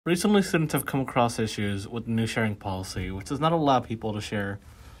Recently, students have come across issues with the new sharing policy, which does not allow people to share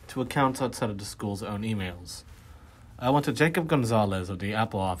to accounts outside of the school's own emails. I went to Jacob Gonzalez of the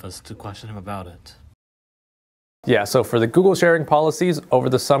Apple office to question him about it. Yeah, so for the Google sharing policies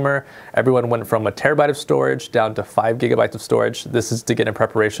over the summer, everyone went from a terabyte of storage down to 5 gigabytes of storage. This is to get in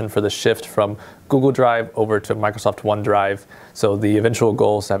preparation for the shift from Google Drive over to Microsoft OneDrive. So the eventual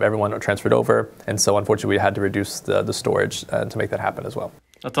goal is to have everyone transferred over. And so unfortunately, we had to reduce the storage to make that happen as well.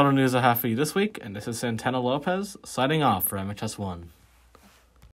 That's all the news I have for you this week, and this is Santana Lopez signing off for MHS1.